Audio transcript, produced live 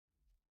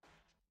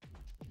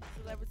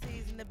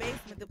Celebrities in the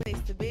basement, the place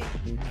to be.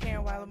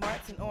 Karen Wilder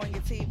Martin on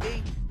your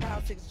TV.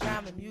 Politics,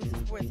 drama, music,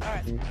 sports,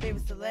 arts.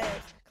 Favorite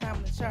celebs,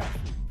 climbing the charts.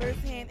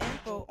 First-hand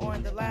info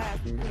on the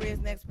live. Careers,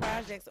 next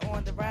projects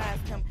on the rise.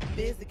 Come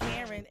visit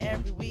Karen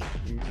every week.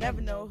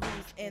 Never know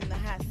who's in the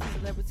hot seat.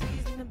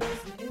 Celebrities in the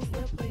basement is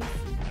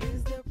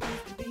the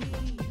place to be.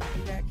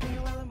 You got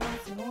Karen Wilder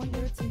Martin on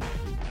your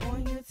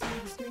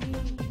TV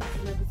screen.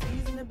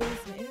 Celebrities in the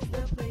basement is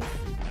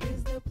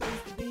the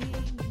place to be.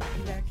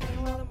 You got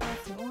Karen Wilder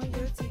Martin on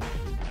your TV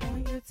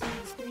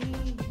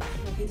screen.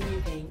 Good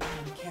evening,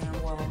 I'm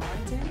Karen Wilder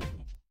Martin.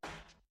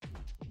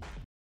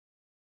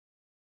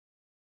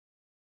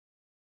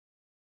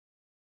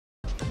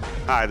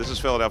 Hi, this is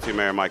Philadelphia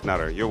Mayor Mike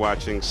Nutter. You're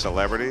watching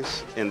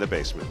Celebrities in the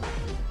Basement.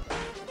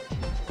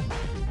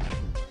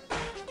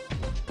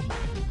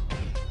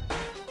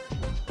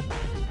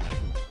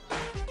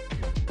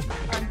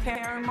 I'm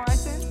Karen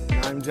Martin.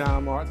 I'm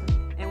John Martin.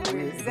 And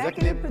we're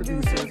executive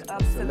producers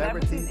of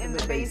Celebrities in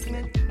the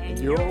Basement. And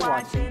you're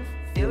watching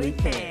Philly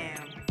Cam.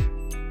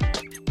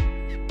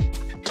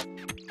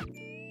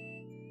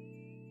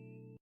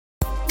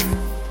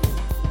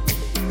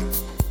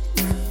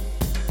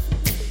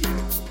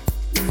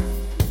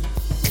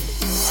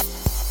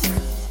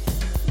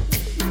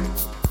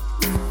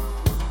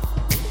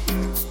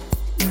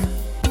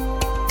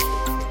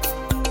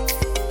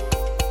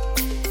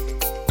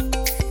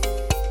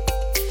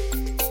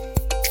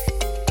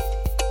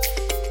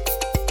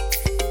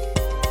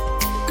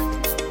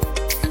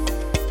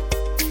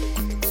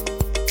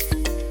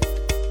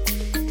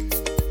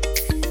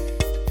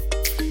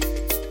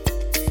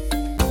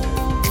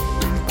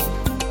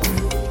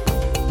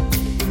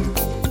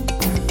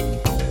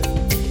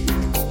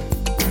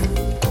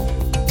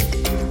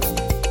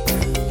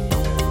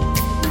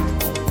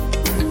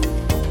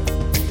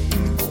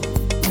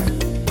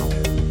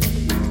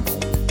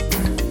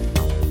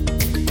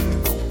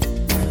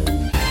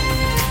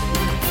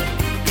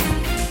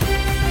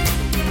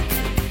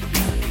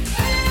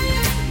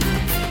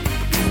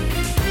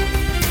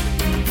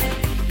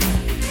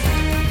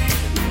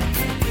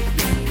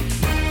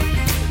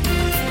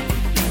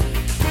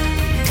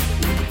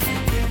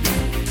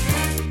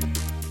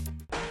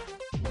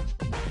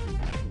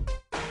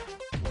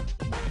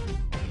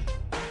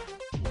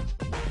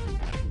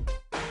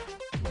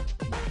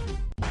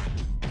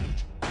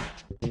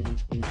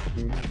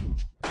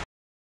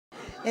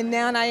 And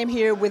now I am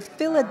here with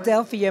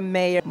Philadelphia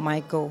Mayor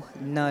Michael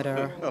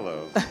Nutter.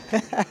 Hello.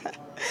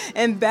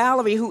 And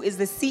Valerie, who is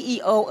the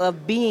CEO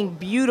of Being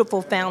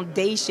Beautiful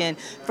Foundation.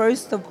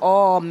 First of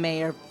all,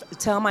 Mayor,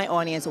 tell my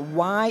audience,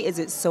 why is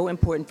it so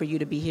important for you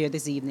to be here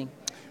this evening?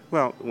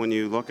 Well, when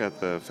you look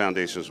at the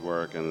foundation's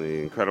work and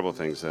the incredible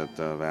things that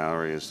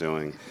Valerie is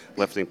doing,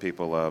 lifting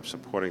people up,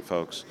 supporting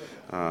folks,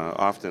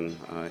 often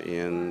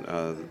in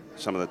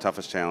some of the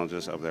toughest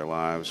challenges of their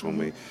lives, when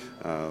we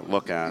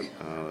look at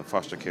the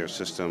foster care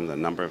system, the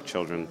number of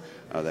children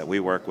that we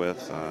work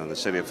with, the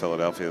City of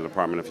Philadelphia, the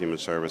Department of Human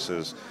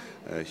Services,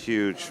 a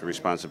huge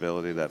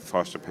responsibility that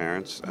foster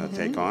parents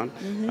take on.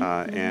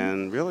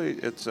 And really,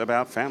 it's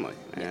about family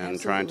and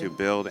trying to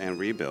build and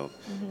rebuild,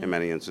 in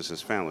many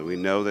instances, family. We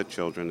know that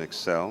children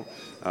excel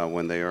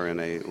when they are in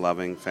a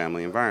loving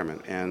family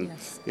environment. And,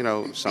 you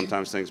know,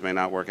 sometimes things may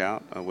not work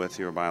out with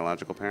your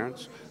biological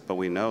parents, but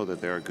we know that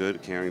there are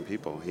good, caring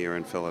people here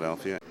in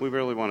Philadelphia. We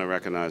really want to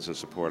recognize and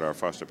support our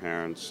foster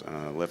parents,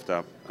 lift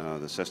up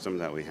the system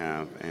that we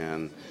have,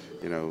 and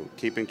you know,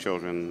 keeping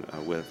children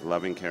with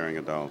loving, caring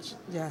adults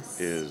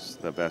is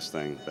the best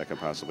thing that could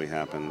possibly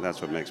happen.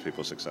 That's what makes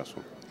people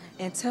successful.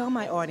 And tell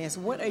my audience,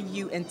 what are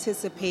you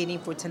anticipating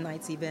for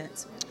tonight's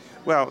event?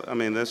 Well, I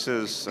mean, this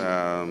is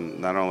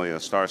not only a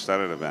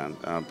star-studded event,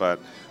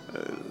 but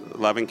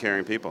loving,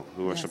 caring people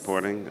who are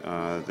supporting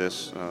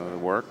this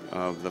work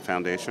of the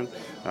foundation,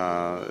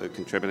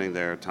 contributing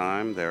their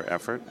time, their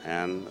effort,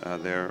 and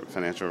their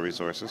financial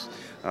resources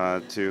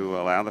to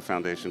allow the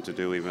foundation to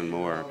do even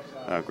more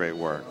great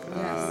work.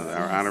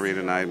 Our honoree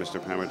tonight,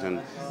 Mr.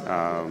 Pemberton,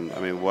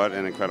 I mean, what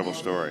an incredible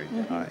story.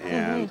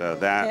 And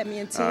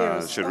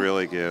that should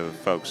really give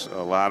folks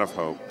a lot of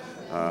hope,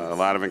 a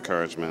lot of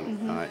encouragement,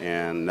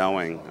 and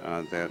knowing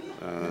that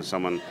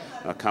someone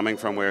coming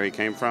from where he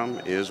came from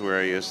is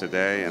where he is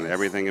today, and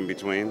everything in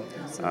between.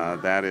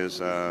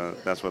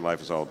 That's what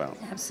life is all about.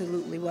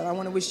 Absolutely. Well, I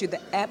want to wish you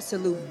the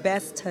absolute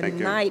best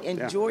tonight.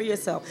 Enjoy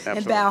yourself. Absolutely.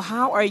 And Val,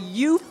 how are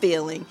you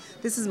feeling?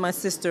 This is my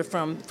sister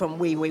from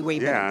way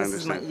back. Yeah, I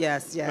this understand.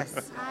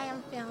 Yes. I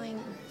am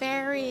feeling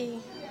very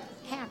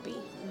happy,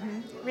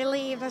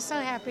 relieved. I'm so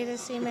happy to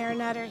see Mayor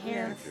Nutter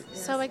here.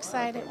 So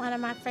excited. One of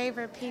my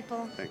favorite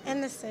people in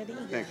the city.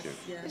 Thank you.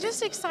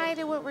 Just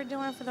excited what we're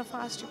doing for the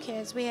foster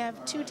kids. We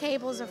have 2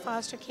 tables of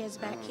foster kids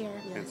back here.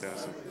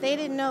 Fantastic. They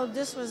didn't know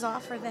this was all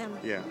for them.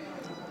 Yeah.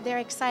 They're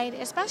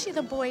excited, especially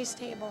the boys'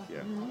 table.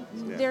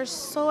 They're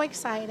so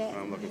excited.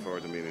 I'm looking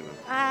forward to meeting them.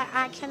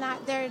 I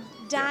cannot, they're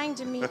dying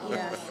to meet you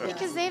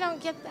because they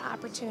don't get the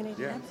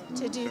opportunity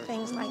to do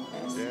things like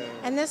this.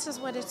 And this is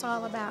what it's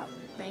all about.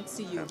 Thanks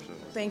to you.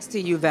 Absolutely. Thanks to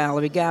you,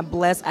 Valerie. God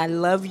bless. I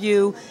love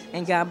you,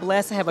 and God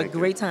bless. Have a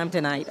great time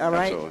tonight. All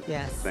right? Absolutely.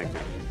 Yes. Thank you.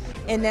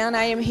 And now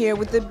I am here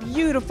with the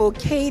beautiful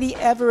Katie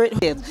Everett,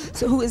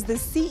 who is the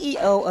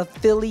CEO of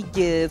Philly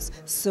Gives,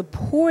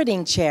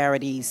 supporting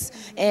charities.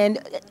 And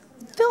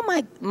fill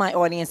my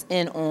audience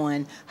in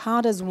on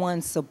how does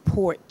one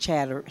support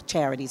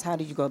charities? How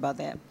do you go about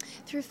that?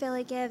 Through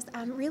Philly Gives,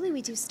 really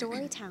we do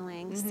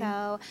storytelling.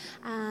 So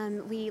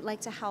we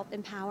like to help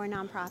empower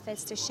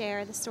nonprofits to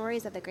share the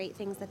stories of the great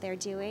things that they're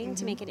doing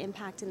to make an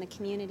impact in the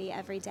community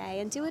every day,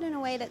 and do it in a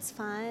way that's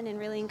fun and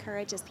really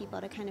encourages people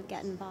to kind of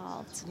get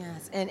involved.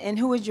 Yes. And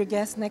who is your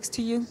guest next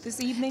to you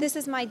this evening? This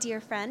is my dear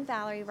friend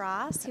Valerie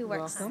Ross, who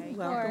works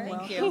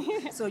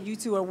Welcome. So you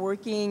two are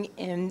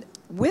working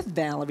with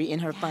Valerie in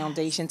her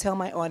foundation. Tell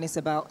my audience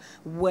about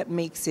what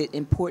makes it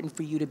important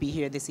for you to be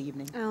here this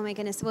evening. Oh my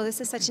goodness. Well, this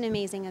is such an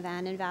amazing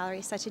event, and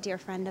Valerie's such a dear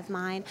friend of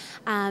mine.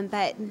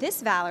 But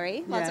this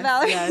Valerie, lots of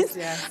Valeries,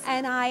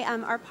 and I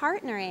are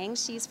partnering.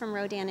 She's from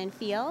Rodan and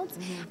Fields.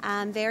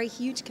 Very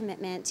huge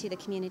commitment to the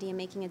community and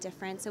making a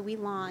difference. So we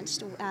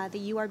launched the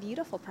You Are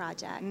Beautiful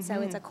project.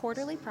 So it's a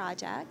quarterly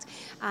project.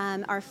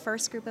 Our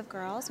first group of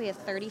girls, we have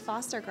 30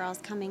 foster girls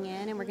coming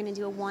in, and we're going to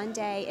do a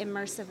one-day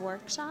immersive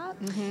workshop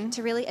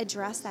to really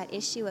address that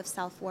issue of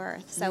self-worth.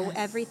 So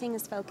everything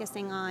is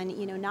focusing on,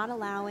 not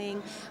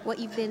allowing what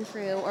you've been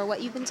through or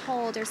what you've been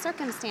told or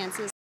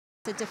circumstances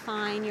to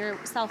define your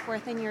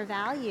self-worth and your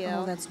value.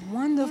 Oh, that's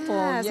wonderful.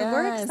 Yeah, so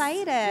we're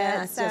excited.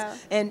 Yes.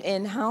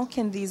 And how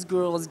can these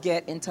girls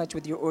get in touch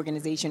with your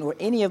organization, or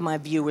any of my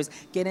viewers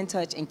get in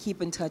touch and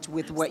keep in touch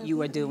with what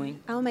you are doing?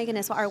 Oh my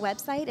goodness. Well, our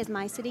website is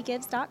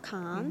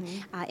mycitygives.com.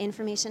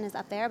 Information is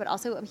up there, but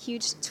also a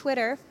huge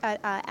Twitter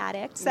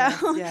addict. So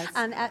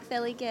at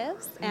Philly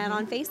Gives, and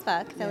on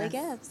Facebook, Philly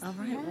Gives. All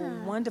right.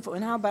 Well, wonderful.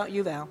 And how about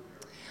you, Val?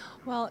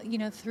 Well,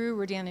 through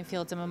Rodan and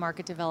Fields, I'm a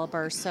market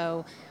developer,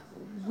 so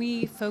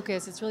we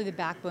focus, it's really the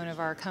backbone of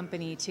our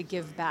company to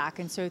give back.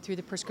 And so through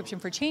the Prescription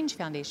for Change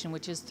Foundation,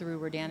 which is through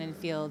Rodan and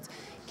Fields,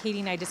 Katie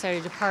and I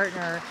decided to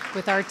partner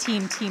with our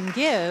team, Team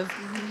Give,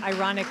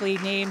 ironically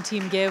named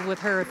Team Give with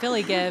her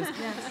Philly Gives.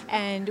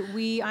 And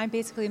I'm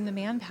basically the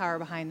manpower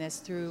behind this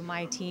through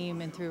my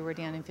team and through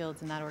Rodan and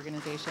Fields and that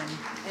organization.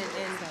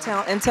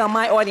 And tell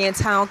my audience,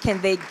 how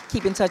can they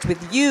keep in touch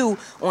with you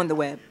on the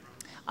web?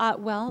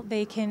 Well,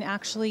 they can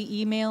actually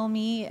email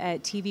me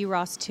at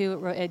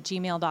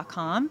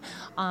tvross2@gmail.com.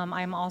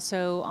 I'm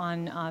also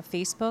on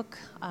Facebook.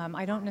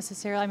 I don't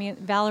necessarily,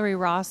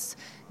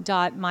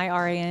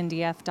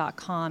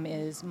 ValerieRoss.myrandf.com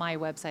is my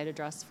website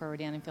address for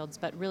Rodan and Fields,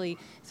 but really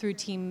through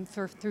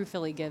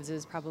Philly Gives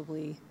is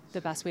probably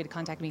the best way to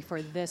contact me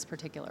for this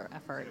particular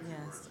effort.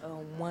 Yes.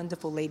 Oh,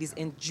 wonderful, ladies.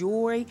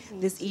 Enjoy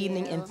this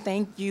evening, and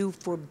thank you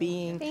for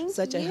being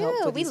such a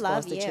help for these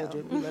foster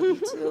children. We love you too.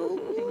 Thank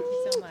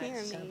you so much. You're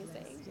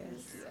amazing.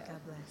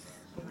 God bless.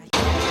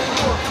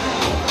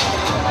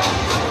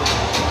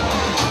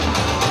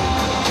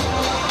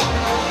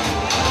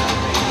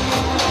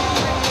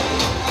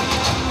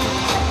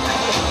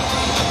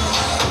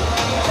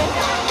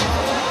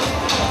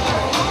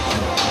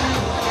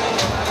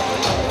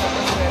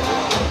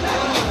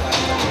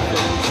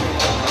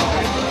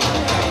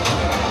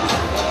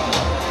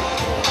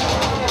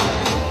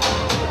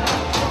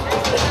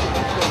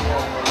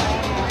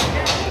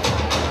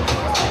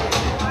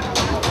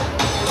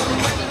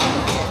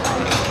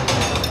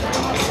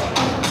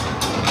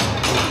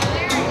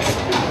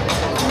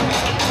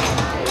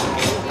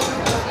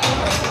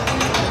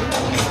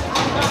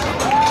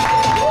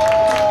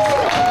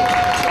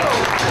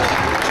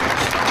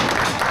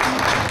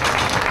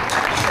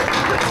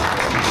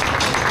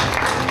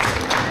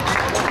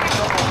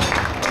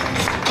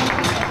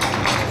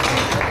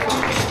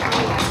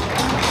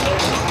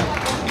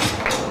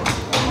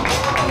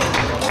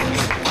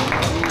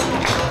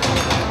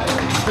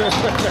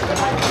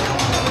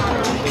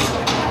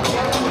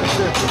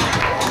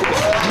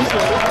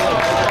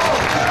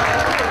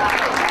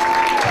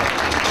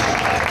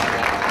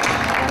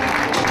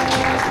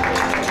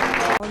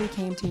 Somebody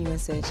came to you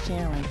and said,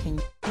 Sharon, can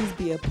you please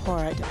be a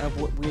part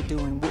of what we're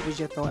doing? What was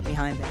your thought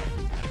behind that?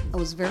 I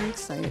was very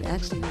excited.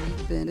 Actually,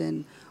 we've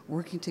been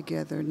working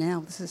together now.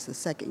 This is the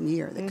second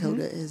year that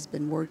CODA has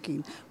been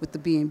working with the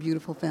Being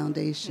Beautiful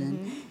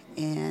Foundation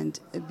and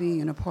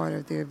being a part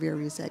of their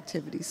various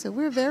activities. So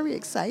we're very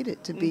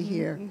excited to be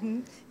here.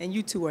 And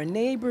you two are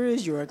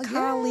neighbors, you're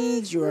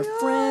colleagues, you're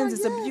friends.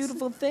 It's a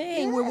beautiful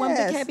thing. We're one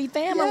big happy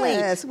family.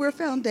 Yes, we're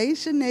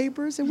foundation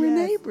neighbors, and we're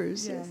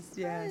neighbors.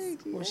 Yes.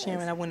 Well,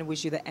 Sharon, I want to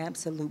wish you the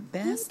absolute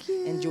best. Thank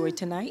you. Enjoy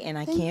tonight, and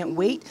I can't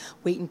wait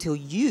until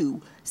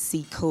you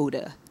see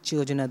CODA,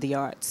 Children of the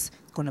Arts.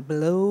 It's going to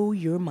blow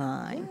your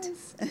mind.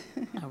 Yes.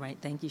 All right,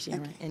 thank you,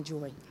 Sharon. Okay.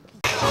 Enjoy.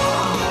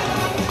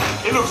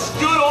 It looks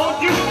good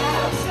on you.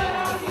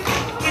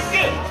 It's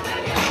good.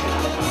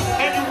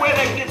 And you wear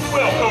that gift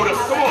well, Coda.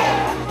 Come on.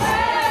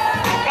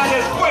 Now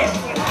there's grace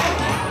in it.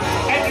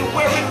 And you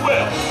wear it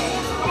well.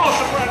 Come on,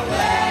 soprano.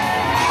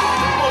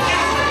 Come on, get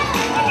it.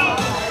 I know.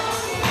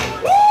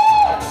 Woo!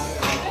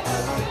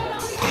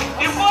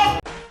 It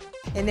what?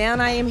 And now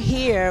I am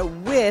here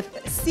with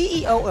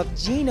CEO of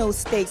Gino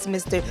Steaks,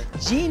 Mr.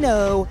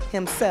 Gino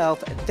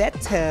himself,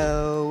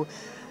 Veto.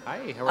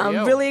 Hi, how are you?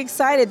 I'm really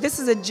excited. This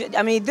is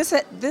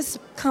this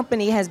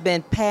company has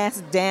been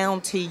passed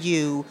down to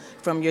you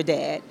from your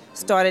dad.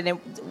 Started in,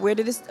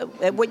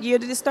 what year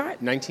did it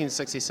start?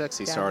 1966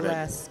 he started.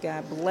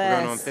 God bless. We're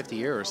going on 50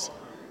 years.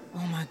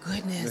 Oh my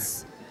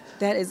goodness.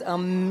 That is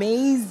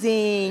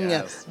amazing.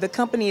 Yes. The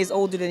company is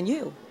older than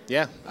you.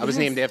 Yeah, I was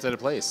named after the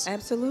place.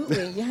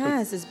 Absolutely,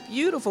 yes, it's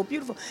beautiful,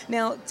 beautiful.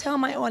 Now, tell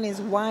my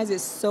audience, why is it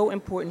so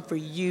important for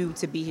you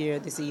to be here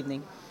this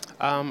evening?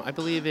 I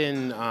believe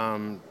in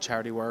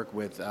charity work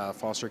with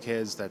foster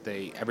kids, that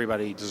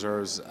everybody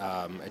deserves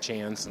a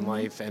chance in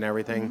life and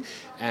everything.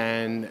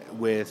 And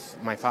with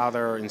my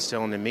father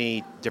instilling in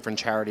me different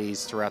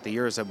charities throughout the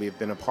years that we've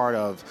been a part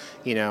of,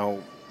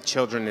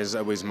 children is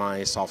always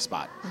my soft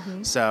spot.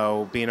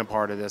 So being a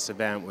part of this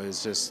event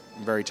was just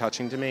very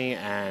touching to me,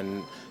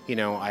 and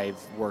I've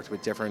worked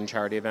with different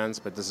charity events,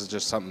 but this is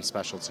just something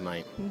special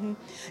tonight.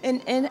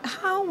 And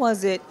how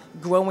was it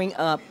growing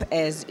up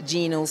as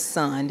Gino's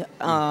son?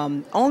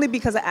 Only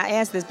because I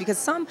asked this because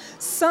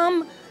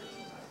some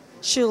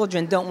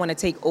children don't want to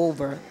take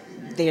over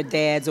their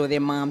dad's or their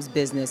mom's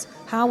business.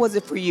 How was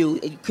it for you?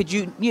 Could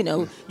you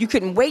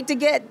couldn't wait to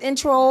get in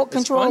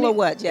control or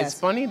what? Yes. It's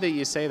funny that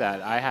you say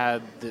that. I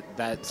had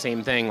that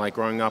same thing, like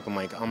growing up. I'm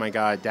like, oh my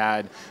God,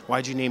 Dad,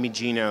 why'd you name me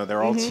Gino?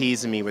 They're all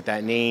teasing me with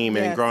that name,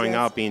 and growing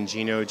up being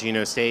Gino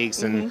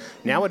Steaks, and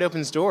now it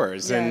opens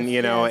doors, and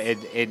it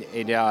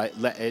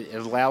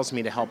allows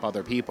me to help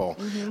other people.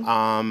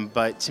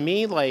 But to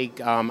me, I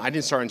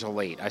didn't start until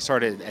late. I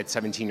started at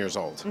 17 years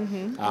old.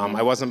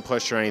 I wasn't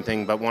pushed or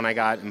anything, but when I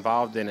got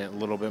involved in it a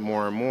little bit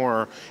more and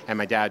more, and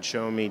my dad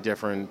showed me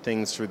different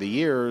things through the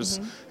years,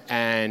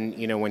 and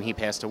when he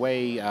passed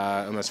away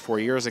almost 4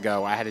 years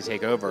ago, I had to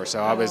take over.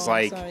 So I was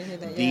like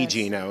the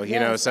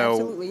Gino,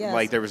 so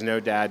there was no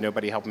dad,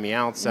 nobody helping me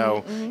out.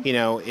 So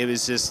it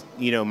was just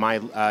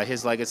my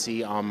his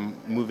legacy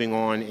moving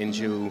on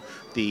into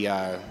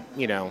the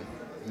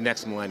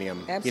next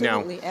millennium,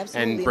 absolutely,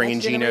 and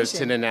bringing Ginos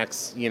to the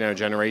next,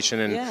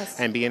 generation,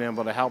 and being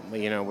able to help,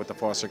 with the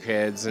foster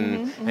kids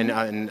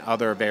and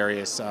other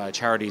various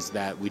charities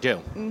that we do.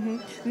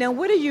 Now,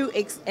 what are you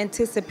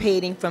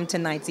anticipating from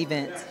tonight's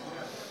event?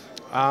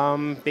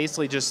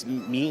 Basically just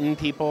meeting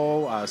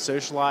people,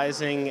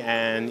 socializing,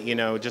 and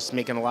just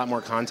making a lot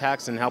more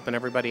contacts and helping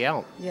everybody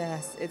out.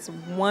 Yes, it's a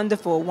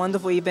wonderful,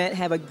 wonderful event.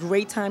 Have a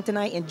great time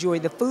tonight. Enjoy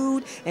the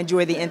food,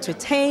 enjoy the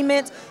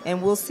entertainment,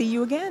 and we'll see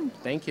you again.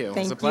 Thank you. Thank it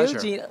was a pleasure.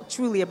 you, Gina.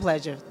 Truly a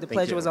pleasure. The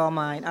pleasure was all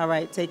mine. All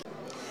right, take care.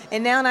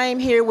 And now I am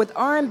here with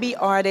R&B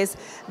artist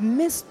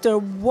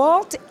Mr.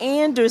 Walt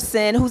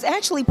Anderson, who's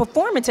actually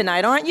performing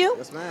tonight, aren't you?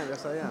 Yes, ma'am.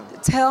 Yes, I am.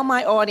 Tell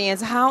my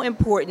audience, how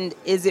important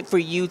is it for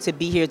you to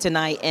be here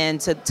tonight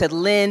and to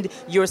lend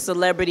your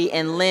celebrity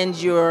and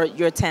lend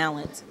your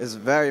talent? It's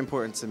very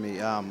important to me.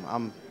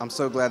 I'm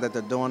so glad that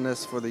they're doing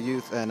this for the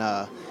youth,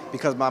 and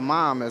because my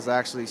mom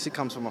she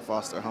comes from a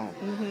foster home,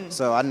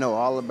 so I know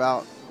all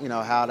about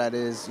how that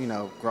is,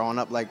 growing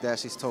up like that.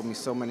 She's told me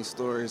so many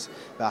stories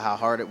about how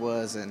hard it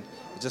was, and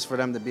just for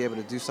them to be able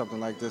to do something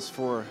like this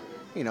for,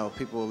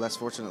 people less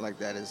fortunate like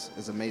that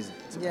is amazing.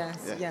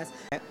 Yes.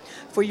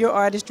 For your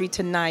artistry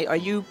tonight, are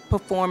you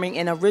performing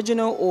an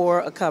original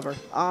or a cover?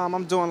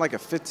 I'm doing like a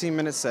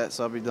 15-minute set,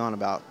 so I'll be doing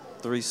about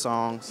 3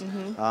 songs.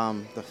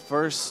 The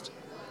first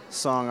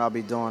song I'll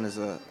be doing is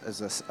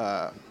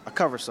a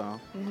cover song.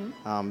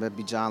 That'd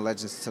be John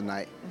Legend's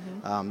Tonight.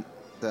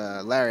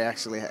 Larry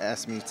actually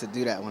asked me to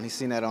do that when he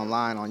seen that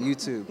online on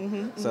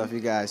YouTube. So if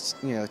you guys,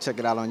 check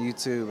it out on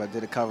YouTube, I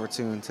did a cover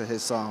tune to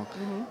his song.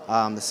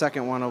 The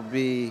second one will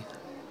be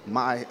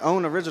my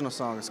own original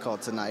song. It's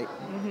called Tonight,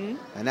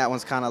 and that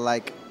one's kind of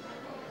like,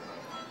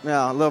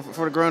 a little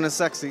for the grown and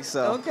sexy.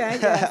 So okay,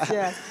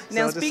 yes.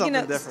 Now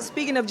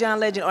speaking of John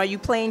Legend, are you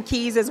playing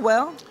keys as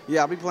well?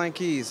 Yeah, I'll be playing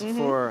keys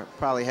for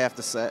probably half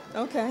the set.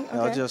 Okay.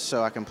 I'll just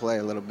show I can play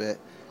a little bit.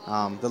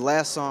 The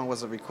last song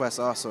was a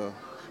request also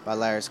by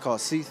Larry. It's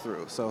called See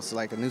Through. So it's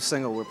like a new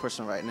single we're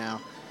pushing right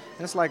now.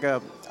 And it's like a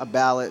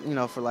ballad,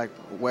 for like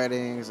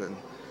weddings and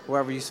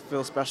whoever you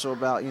feel special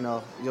about,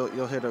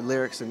 you'll hear the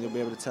lyrics and you'll be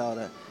able to tell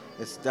that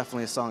it's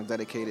definitely a song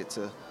dedicated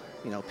to,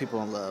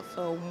 people in love.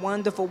 Oh,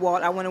 wonderful,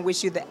 Walt. I want to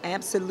wish you the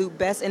absolute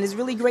best. And it's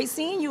really great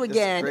seeing you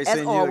again. It's great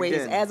seeing you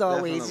again. As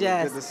always, Definitely.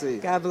 yes. Good to see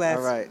you. God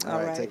bless. All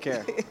right. Take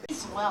care.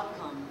 Please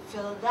welcome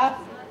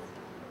Philadelphia.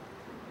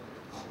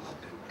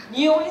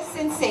 Newest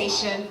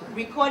sensation,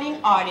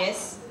 recording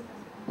artist,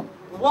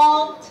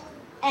 Walt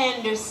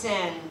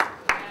Anderson.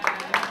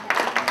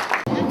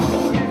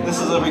 This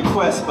is a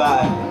request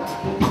by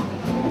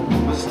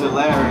Mr.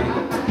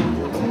 Larry.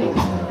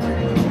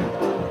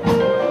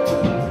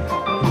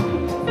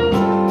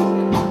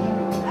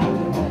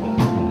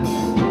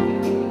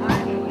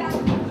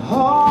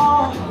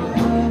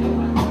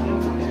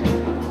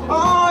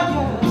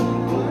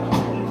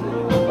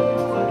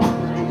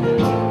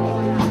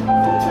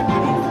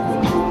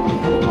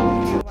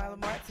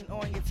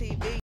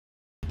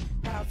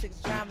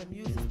 Drama,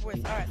 music,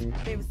 sports, arts,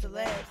 favorite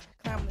celebs,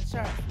 climbing the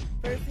charts.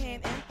 First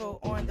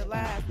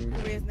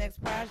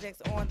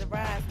projects on the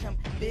rise. Come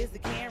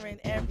visit Karen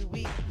every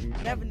week.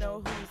 Never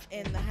know who's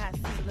in the hot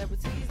seat.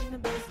 Celebrities